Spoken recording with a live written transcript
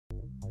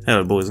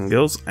Hello boys and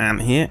girls,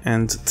 Ant here,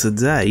 and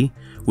today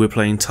we're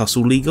playing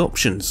Tussle League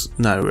Options.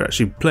 No, we're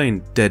actually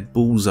playing Dead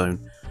Ball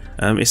Zone.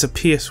 It's a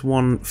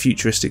PS1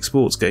 futuristic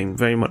sports game,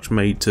 very much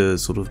made to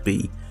sort of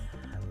be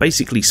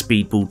basically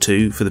Speedball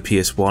 2 for the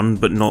PS1,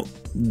 but not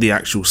the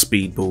actual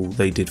Speedball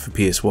they did for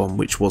PS1,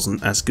 which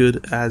wasn't as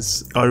good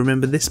as I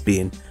remember this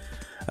being.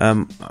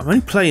 I'm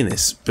only playing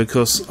this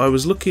because I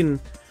was looking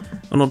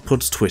on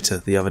Oddpod's Twitter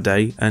the other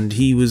day, and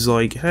he was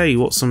like, hey,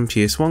 what's some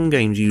PS1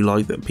 games you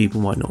like that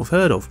people might not have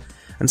heard of?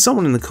 And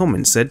someone in the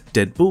comments said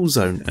Dead Ball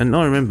Zone, and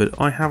I remembered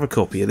I have a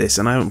copy of this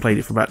and I haven't played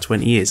it for about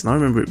 20 years, and I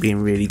remember it being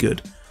really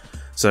good.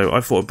 So I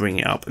thought I'd bring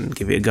it up and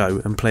give it a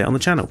go and play it on the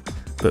channel.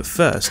 But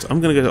first,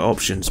 I'm going to go to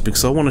options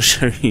because I want to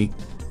show you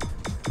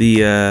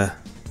the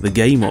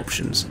game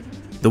options.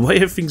 The way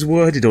everything's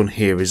worded on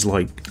here is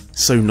like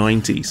so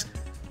 90s.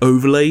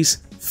 Overlays?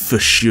 For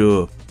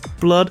sure.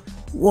 Blood?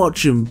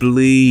 Watch 'em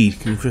bleed.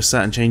 Can you press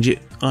that and change it?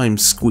 I'm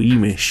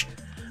squeamish.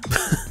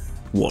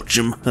 Watch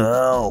 'em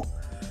hurl.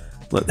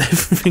 Like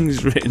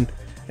everything's written.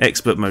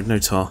 Expert mode, no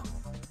tar.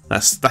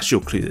 That's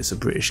your clue that it's a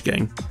British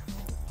game.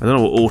 I don't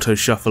know what auto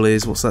shuffle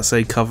is. What's that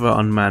say? Cover,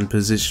 unmanned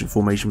position,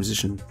 formation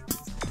position.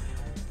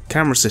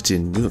 Camera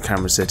setting. We've got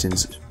camera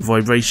settings.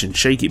 Vibration.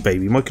 Shake it,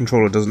 baby. My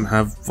controller doesn't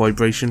have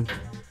vibration.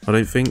 I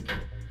don't think.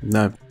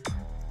 No.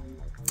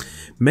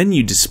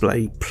 Menu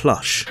display.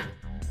 Plush.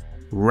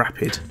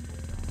 Rapid.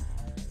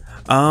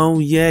 Oh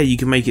yeah, you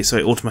can make it so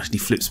it automatically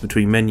flips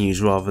between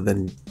menus rather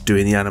than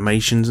doing the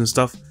animations and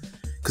stuff.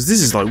 Because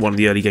this is like one of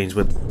the early games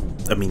where,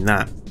 I mean,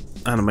 that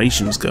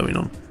animation's going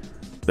on.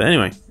 But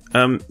anyway,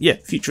 yeah,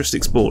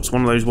 futuristic sports.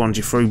 One of those ones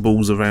you throw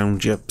balls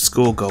around, you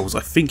score goals. I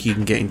think you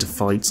can get into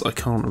fights. I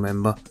can't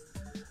remember.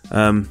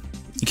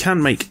 You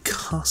can make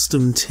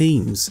custom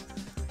teams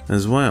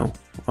as well.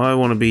 I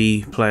want to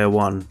be player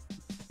 1.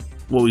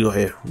 What we got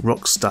here?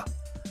 Rockstar.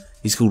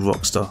 He's called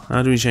Rockstar.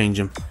 How do we change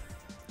him?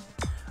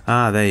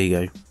 Ah, there you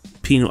go.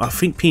 Penal. I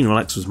think Penal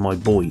X was my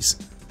boys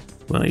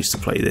when I used to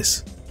play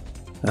this.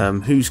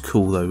 Who's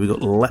cool though? We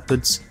got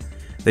leopards.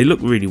 They look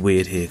really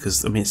weird here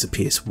because I mean it's a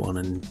PS1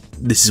 and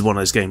this is one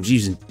of those games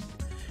using,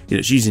 you know,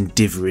 it's using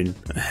dithering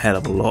a hell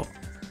of a lot.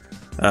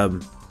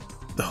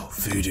 Oh,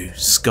 voodoo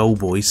skull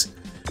boys.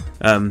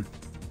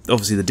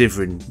 Obviously the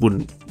dithering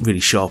wouldn't really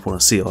show up on a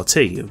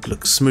CRT. It would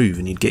look smooth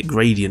and you'd get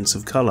gradients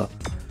of colour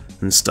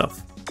and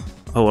stuff.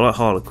 Oh, I like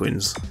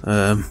harlequins.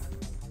 I'm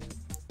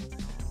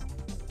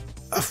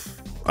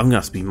gonna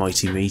have to be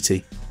Mighty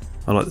Meaty.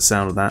 I like the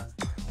sound of that.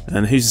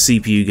 And who's the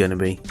CPU going to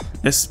be?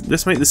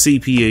 Let's make the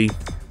CPU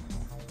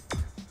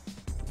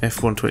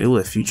F120. Oh,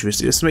 they're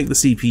futuristic. Let's make the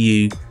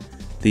CPU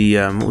the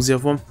what was the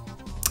other one?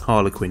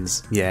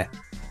 Harlequins. Yeah.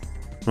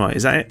 Right,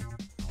 is that it?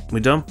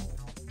 We're done.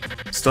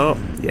 Start.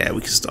 Yeah,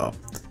 we can start.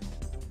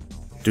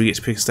 Do we get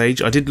to pick a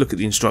stage? I did look at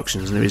the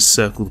instructions, and there is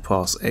circle to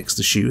pass, X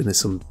to shoot, and there's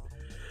some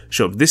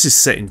shot. This is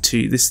set in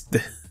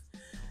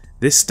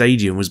this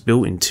stadium was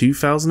built in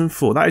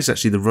 2004. That is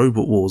actually the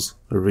Robot Wars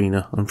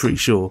arena. I'm pretty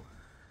sure.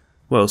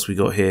 What else we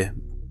got here?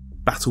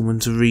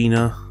 Battlement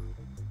Arena.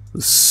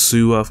 The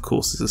sewer, of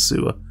course there's a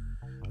sewer.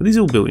 But these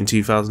are all built in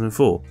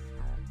 2004.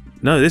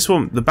 No, this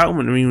one, the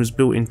Battlement Arena was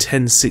built in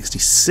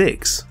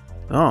 1066.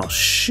 Oh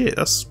shit,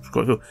 that's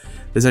quite cool.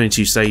 There's only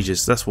 2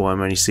 stages, that's why I'm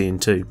only seeing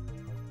 2.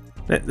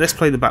 Let's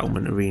play the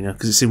Battlement Arena,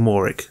 because it's in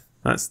Warwick.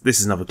 This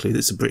is another clue,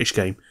 it's a British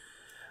game.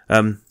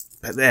 But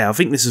there, I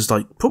think this is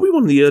like probably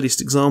one of the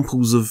earliest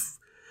examples of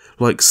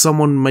like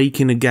someone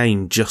making a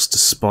game just to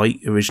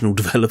spite original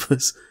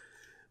developers.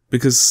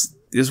 Because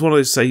it's one of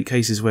those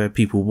cases where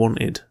people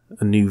wanted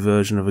a new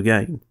version of a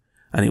game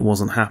and it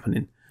wasn't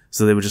happening.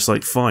 So they were just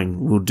like,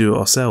 fine, we'll do it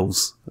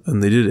ourselves.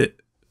 And they did it.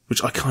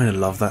 Which I kind of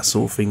love that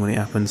sort of thing when it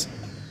happens.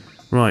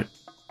 Right.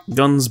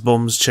 Guns,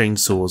 bombs,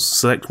 chainsaws.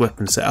 Select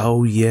weapon set.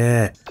 Oh,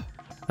 yeah.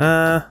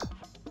 I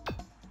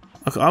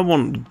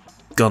want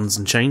guns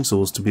and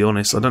chainsaws, to be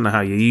honest. I don't know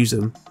how you use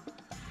them.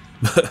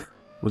 But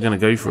we're going to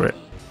go for it.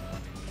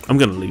 I'm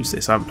going to lose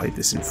this. I haven't played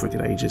this in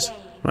friggin' ages.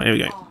 Right, here we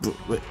go.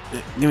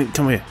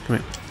 Come here.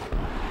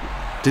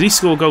 Did he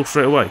score a goal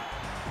straight away?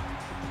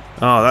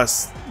 Oh,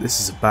 this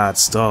is a bad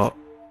start.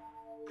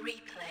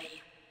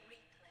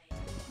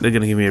 They're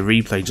going to give me a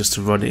replay just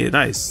to run it.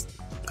 That is,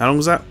 how long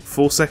was that?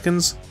 4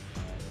 seconds?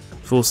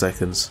 4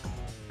 seconds.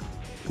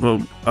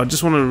 Well, I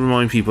just want to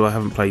remind people I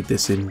haven't played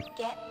this in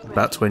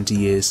about 20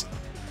 years.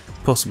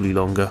 Possibly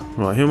longer.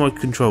 Right, who am I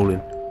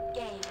controlling?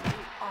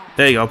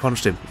 There you go, I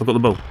punched him. I've got the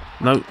ball.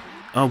 No.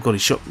 Oh god, he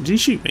shot. Did he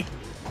shoot me?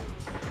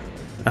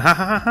 Whoa,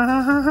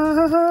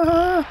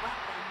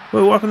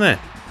 what happened there?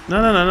 No.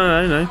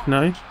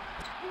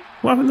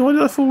 What happened? Why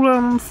did I fall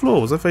down on the floor?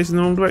 Was I facing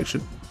the wrong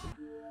direction?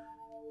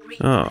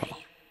 Oh.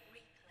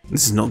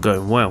 This is not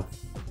going well.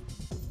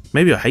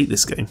 Maybe I hate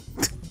this game.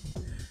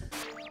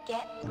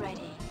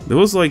 There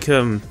was like,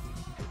 I've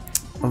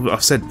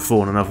said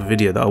before in another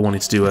video that I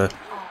wanted to do a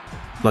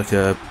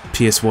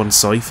PS1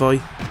 sci-fi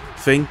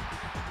thing.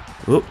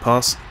 Oh,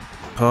 pass.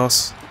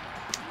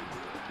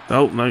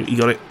 Oh, no, you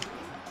got it.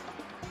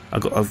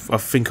 I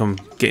think I'm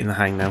getting the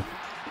hang now.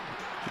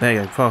 There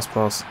you go, pass.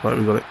 Right,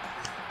 we got it.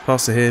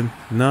 Pass to him.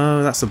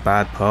 No, that's a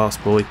bad pass,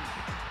 boy.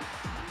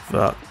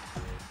 Fuck.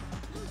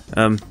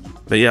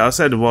 But yeah, I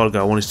said a while ago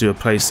I wanted to do a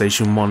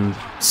PlayStation 1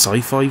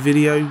 sci-fi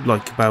video,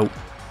 like about...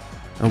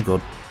 Oh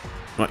god.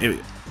 Right, here we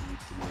go.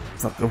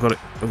 Fuck, I've got it.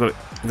 I've got it.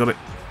 I've got it.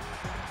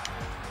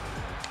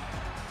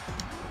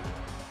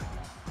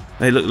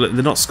 Hey, look,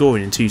 they're not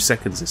scoring in 2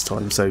 seconds this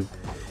time, so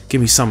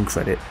give me some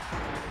credit.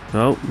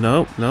 No,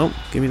 no, no.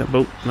 Give me that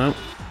ball. No.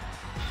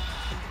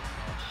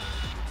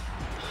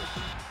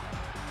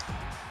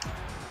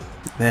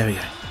 There we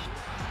go.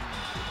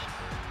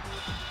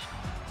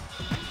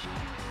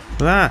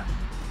 Ah!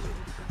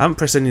 I haven't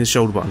pressed any of the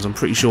shoulder buttons. I'm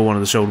pretty sure one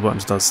of the shoulder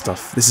buttons does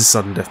stuff. This is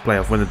sudden death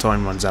playoff. When the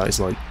time runs out,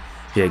 it's like,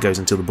 yeah, it goes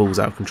until the ball's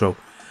out of control.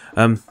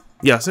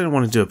 Yeah, I said I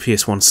want to do a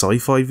PS1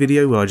 sci-fi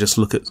video where I just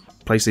look at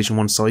PlayStation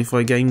 1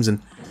 sci-fi games, and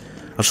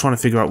I was trying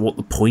to figure out what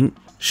the point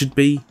should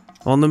be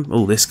on them.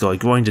 Oh, this guy,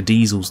 Grinder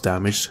Diesel's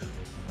damaged.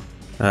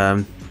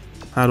 How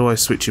do I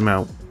switch him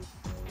out?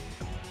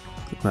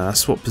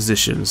 Swap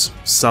positions.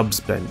 Subs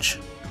bench.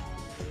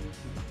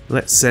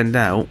 Let's send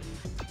out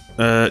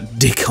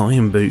Dick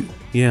Iron Boot.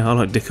 Yeah, I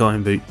like Dick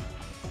Iron Boot.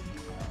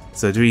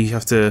 So do we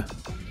have to...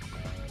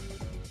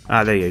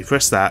 Ah, there you go.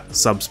 Press that.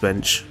 Subs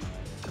bench.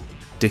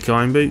 Dick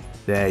Iron Boot.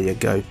 There you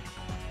go.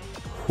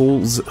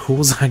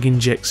 Horzag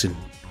Injection.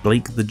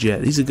 Blake the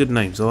Jet. These are good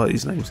names. I like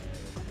these names.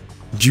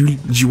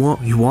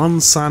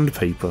 Yuan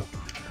Sandpaper.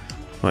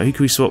 Right, who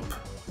can we swap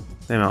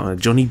them out?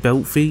 Johnny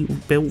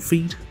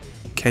Beltfeed?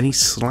 Kenny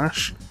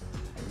Slash?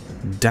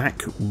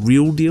 Dak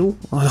Real Deal?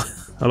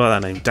 I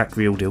like that name. Dak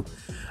Real Deal.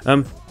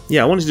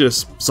 Yeah, I wanted to do a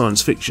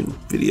science fiction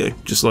video,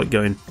 just like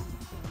going,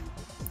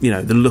 you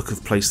know, the look of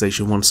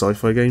PlayStation 1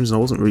 sci-fi games, and I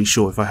wasn't really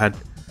sure if I had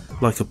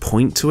like a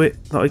point to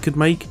it that I could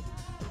make.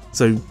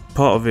 So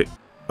part of it,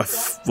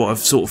 what I've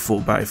sort of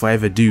thought about, if I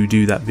ever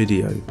do that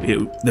video,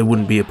 there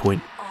wouldn't be a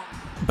point.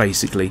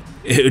 Basically,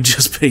 it would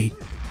just be,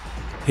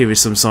 here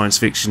is some science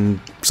fiction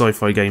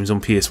sci-fi games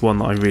on PS1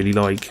 that I really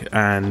like,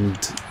 and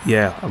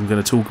yeah, I'm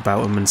going to talk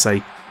about them and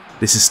say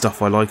this is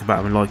stuff I like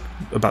about them and like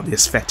about the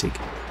aesthetic.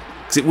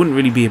 Because it wouldn't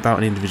really be about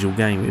an individual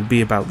game, it would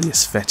be about the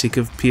aesthetic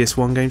of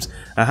PS1 games.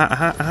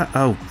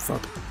 Oh,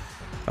 fuck.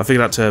 I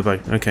figured out turbo.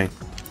 Okay.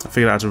 I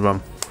figured out how to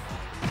run.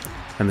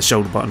 And the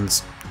shoulder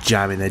button's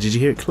jamming there. Did you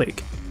hear it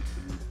click?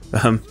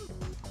 Oh,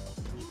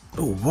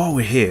 while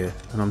we're here,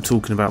 and I'm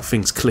talking about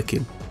things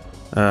clicking,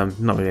 not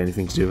really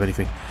anything to do with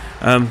anything,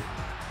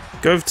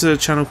 go over to a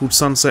channel called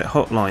Sunset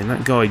Hotline.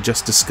 That guy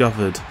just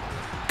discovered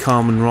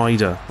Kamen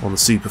Rider on the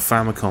Super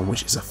Famicom,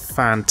 which is a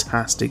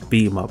fantastic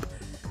beat-em-up.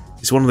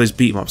 It's one of those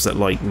beat-em-ups that,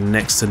 like,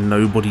 next to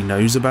nobody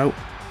knows about.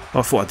 Oh,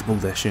 I thought I had the ball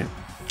there, shit.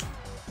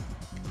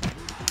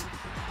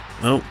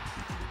 Oh.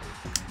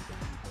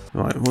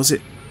 Right, what was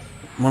it?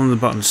 One of the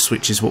buttons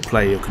switches what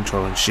player you're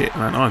controlling. Shit,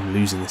 man, I'm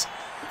losing this.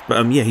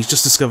 But, yeah, he's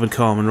just discovered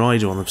Kamen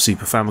Rider on the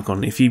Super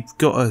Famicom. If you've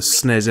got a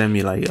SNES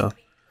emulator,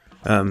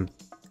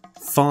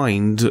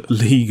 find,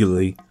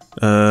 legally,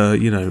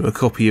 you know, a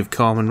copy of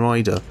Kamen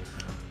Rider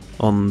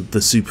on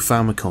the Super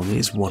Famicom.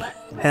 It's one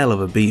hell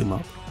of a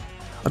beat-em-up.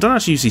 I don't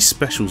actually use these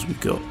specials we've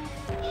got.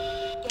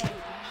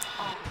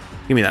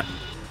 Give me that.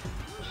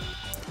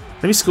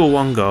 Let me score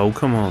one goal,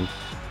 come on.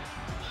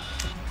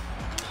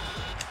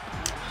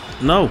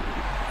 No!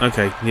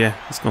 Okay, yeah,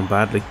 it's gone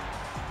badly.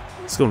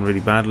 It's gone really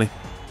badly.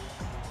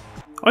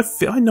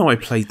 I know I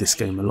played this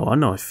game a lot. I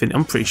know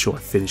I'm pretty sure I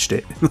finished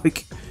it.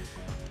 Like,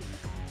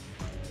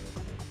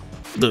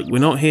 look, we're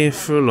not here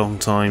for a long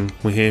time.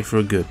 We're here for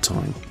a good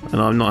time, and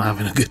I'm not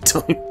having a good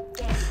time.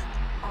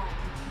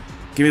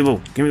 Give me the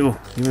ball. Give me the ball.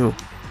 Give me the ball.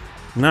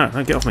 No,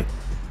 get off me.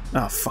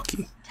 Ah, oh, fuck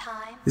you.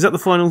 Is that the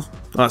final? Oh,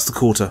 that's the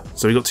quarter.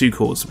 So we've got 2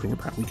 quarters to bring it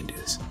back. We can do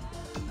this.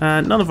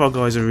 None of our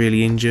guys are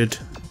really injured.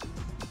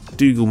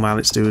 Dougal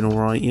Mallet's doing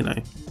alright, you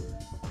know.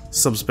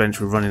 Subs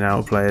bench, we're running out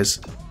of players.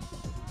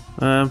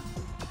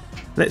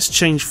 Let's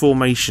change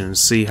formation and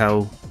see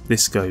how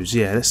this goes.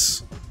 Yeah,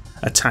 let's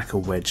attack a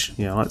wedge.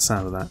 Yeah, I like the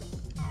sound of that.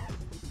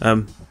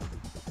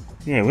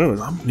 Yeah, where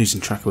was I? I'm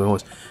losing track of where I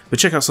was. But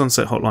check out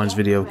Sunset Hotline's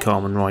video of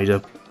Kamen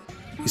Rider.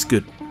 It's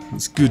good.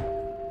 It's good.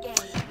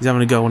 He's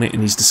having a go on it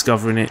and he's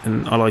discovering it,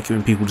 and I like it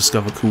when people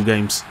discover cool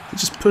games. It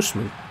just pushed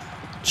me.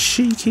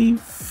 Cheeky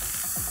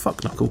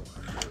fuck knuckle.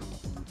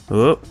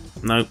 Oh,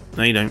 no,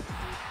 you don't.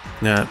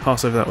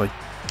 Pass over that way.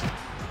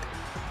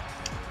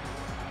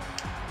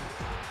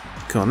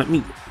 Come on, let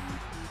me...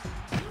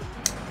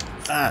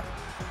 Ah!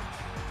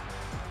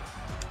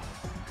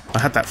 I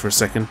had that for a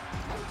second.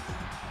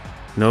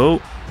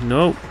 No,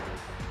 no.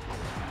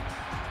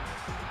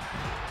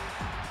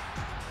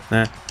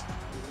 Nah.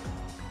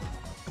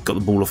 Got the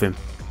ball off him.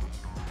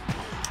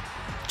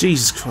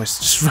 Jesus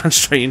Christ, just ran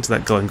straight into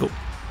that guy and got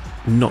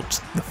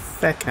knocked the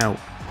feck out.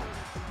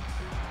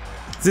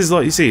 This is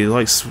like, you see,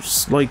 like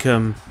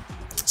Speedball.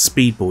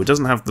 It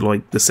doesn't have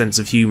the sense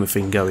of humour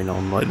thing going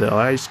on, like the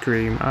ice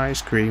cream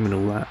and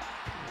all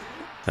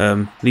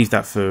that. Leave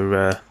that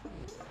for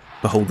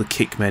Behold the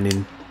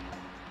Kickmen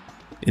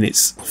in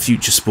its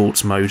future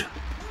sports mode,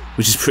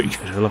 which is pretty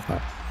good. I love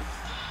that.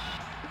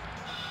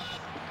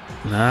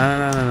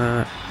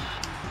 No.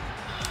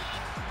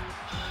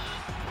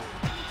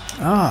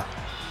 Ah!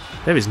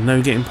 There is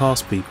no getting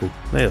past people.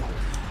 They're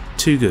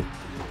too good.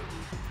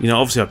 You know,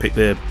 obviously I picked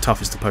the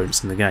toughest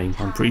opponents in the game,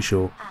 I'm pretty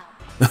sure.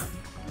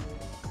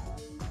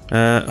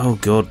 Oh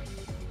god.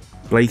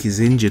 Blake is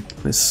injured.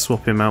 Let's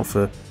swap him out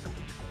for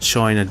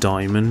China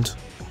Diamond.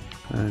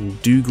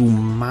 And Dougal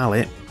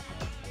Mallet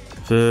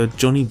for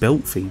Johnny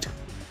Beltfeed.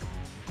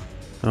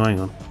 Oh, hang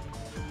on.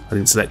 I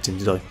didn't select him,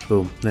 did I?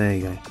 Boom. There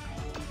you go.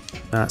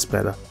 That's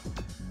better.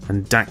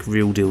 And Dak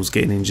Real Deal's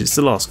getting injured. It's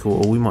the last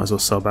quarter. We might as well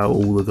sub out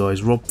all the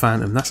guys. Rob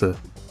Phantom. That's a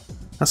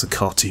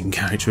cartoon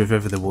character if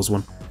ever there was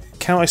one.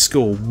 Can I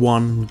score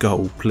 1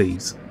 goal,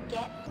 please?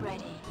 Get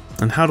ready.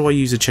 And how do I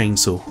use a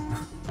chainsaw?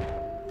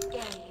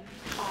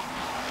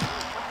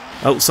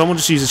 Oh, someone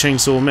just used a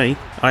chainsaw on me.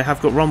 I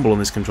have got rumble on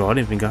this control. I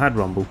didn't think I had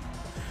rumble.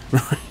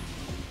 Right.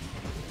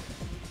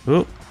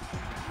 Oh.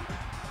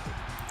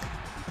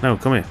 No,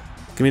 come here.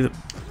 Give me the...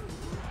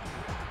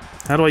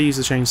 How do I use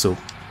the chainsaw?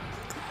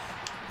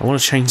 I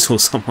want to chainsaw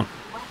someone.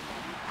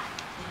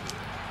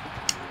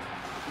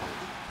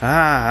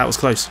 Ah, that was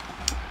close.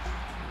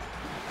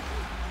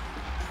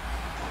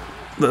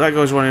 Look, that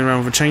guy's running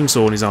around with a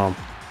chainsaw on his arm.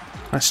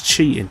 That's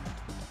cheating.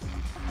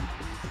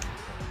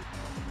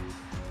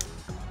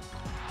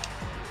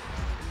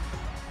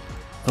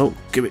 Oh,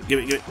 give it, give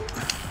it, give it.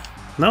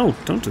 No,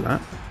 don't do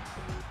that.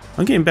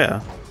 I'm getting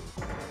better.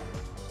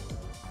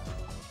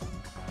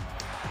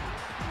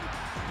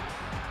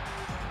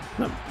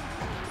 No,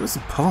 what's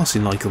the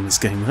passing like on this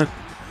game, man?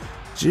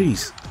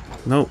 Jeez.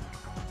 No.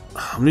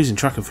 I'm losing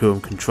track of who I'm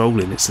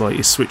controlling. It's like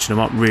it's switching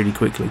them up really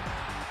quickly.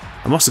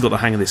 I must have got the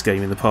hang of this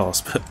game in the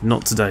past, but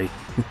not today.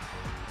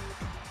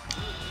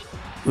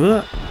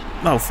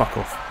 Oh, fuck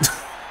off.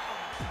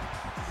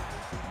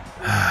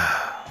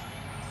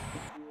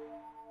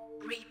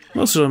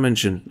 What else did I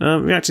mention?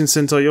 Reacting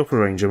Sentai Opera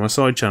Ranger, my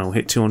side channel,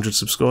 hit 200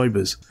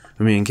 subscribers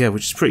for me and Kev,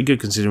 which is pretty good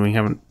considering we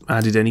haven't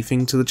added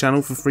anything to the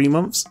channel for 3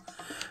 months.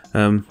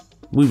 We'll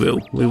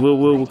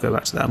go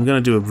back to that. I'm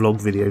going to do a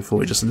vlog video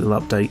for it, just a little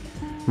update.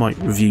 Might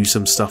review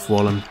some stuff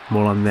while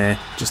I'm there,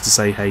 just to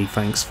say hey,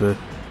 thanks for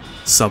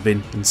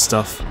subbing and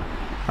stuff.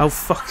 Oh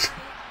fuck.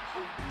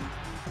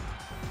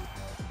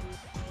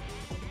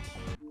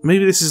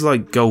 Maybe this is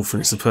like golf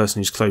and it's the person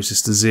who's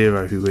closest to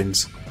 0 who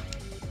wins.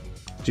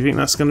 Do you think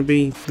that's going to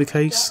be the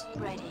case?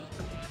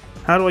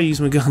 How do I use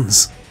my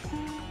guns?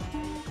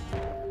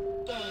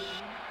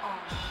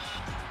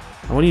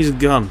 I want to use a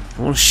gun.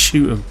 I want to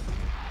shoot them.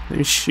 Let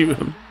me shoot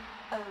them.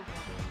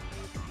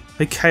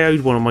 They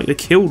KO'd one of my. They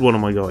killed one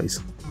of my guys.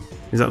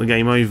 Is that the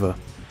game over?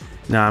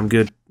 Nah, I'm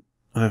good.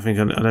 I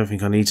don't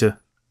think I need to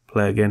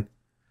play again.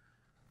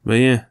 But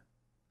yeah,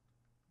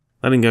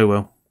 that didn't go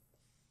well.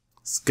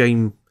 This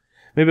game.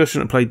 Maybe I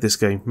shouldn't have played this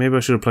game. Maybe I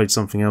should have played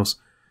something else.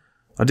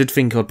 I did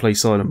think I'd play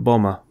Silent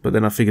Bomber, but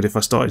then I figured if I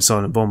started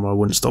Silent Bomber I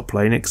wouldn't stop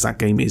playing it because that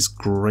game is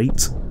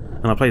great.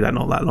 And I played that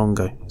not that long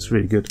ago. It's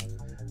really good.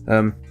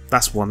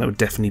 That's one that would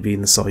definitely be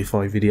in the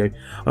sci-fi video.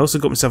 I also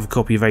got myself a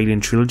copy of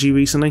Alien Trilogy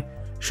recently.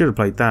 Should have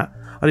played that.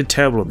 I did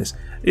terrible on this.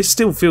 It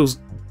still feels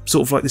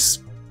sort of like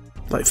this...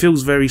 Like, it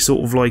feels very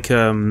sort of like...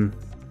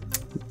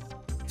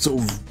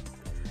 sort of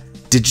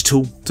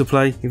digital to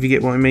play, if you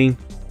get what I mean.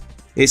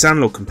 It's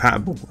analog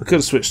compatible. I could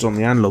have switched on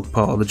the analog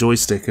part of the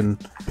joystick and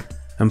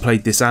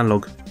played this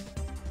analog.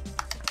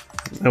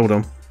 Hold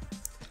on.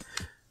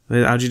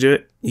 How do you do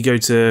it? You go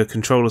to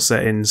controller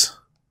settings,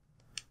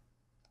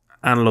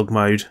 analog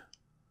mode.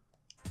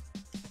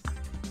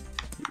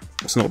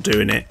 It's not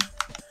doing it.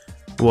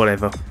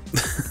 Whatever.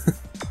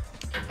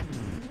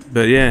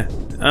 But yeah,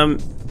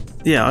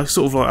 yeah. I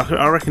sort of like.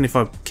 I reckon if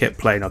I kept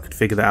playing, I could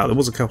figure that out. There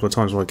was a couple of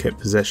times where I kept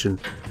possession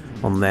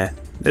on there.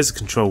 There's the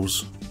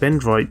controls.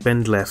 Bend right,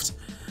 bend left.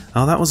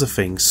 Oh, that was a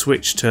thing.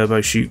 Switch,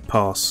 turbo, shoot,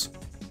 pass.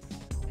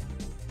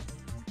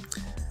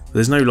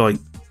 There's no like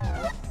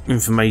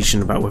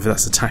information about whether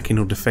that's attacking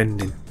or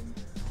defending.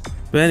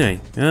 But anyway,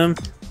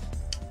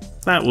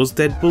 that was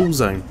Dead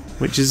Bullzone,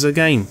 which is a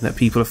game that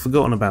people have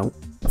forgotten about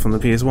from the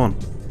PS1,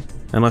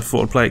 and I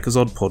thought I'd play it because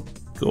Oddpod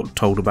got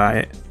told about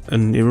it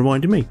and it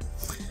reminded me.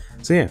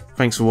 So yeah,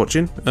 thanks for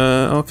watching.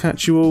 I'll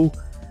catch you all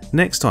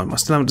next time. I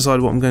still haven't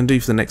decided what I'm going to do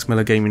for the next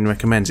Mellow Gaming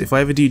Recommends. If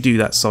I ever do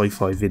that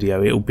sci-fi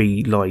video, it'll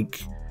be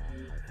like...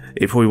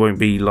 It probably won't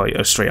be like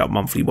a straight up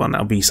monthly one.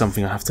 That'll be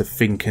something I have to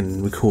think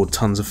and record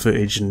tons of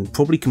footage and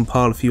probably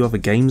compile a few other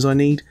games I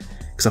need,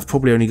 because I've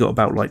probably only got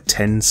about like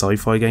 10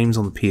 sci-fi games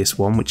on the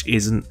PS1, which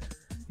isn't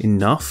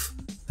enough.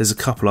 There's a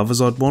couple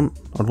others I'd want.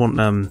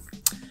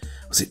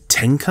 Was it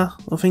Tenka,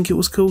 I think it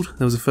was called?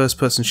 There was a first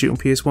person shoot on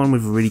PS1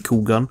 with a really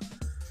cool gun.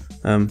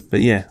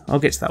 But yeah, I'll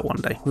get to that one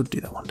day. We'll do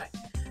that one day.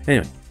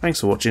 Anyway,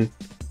 thanks for watching.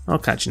 I'll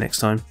catch you next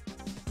time.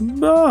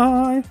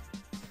 Bye!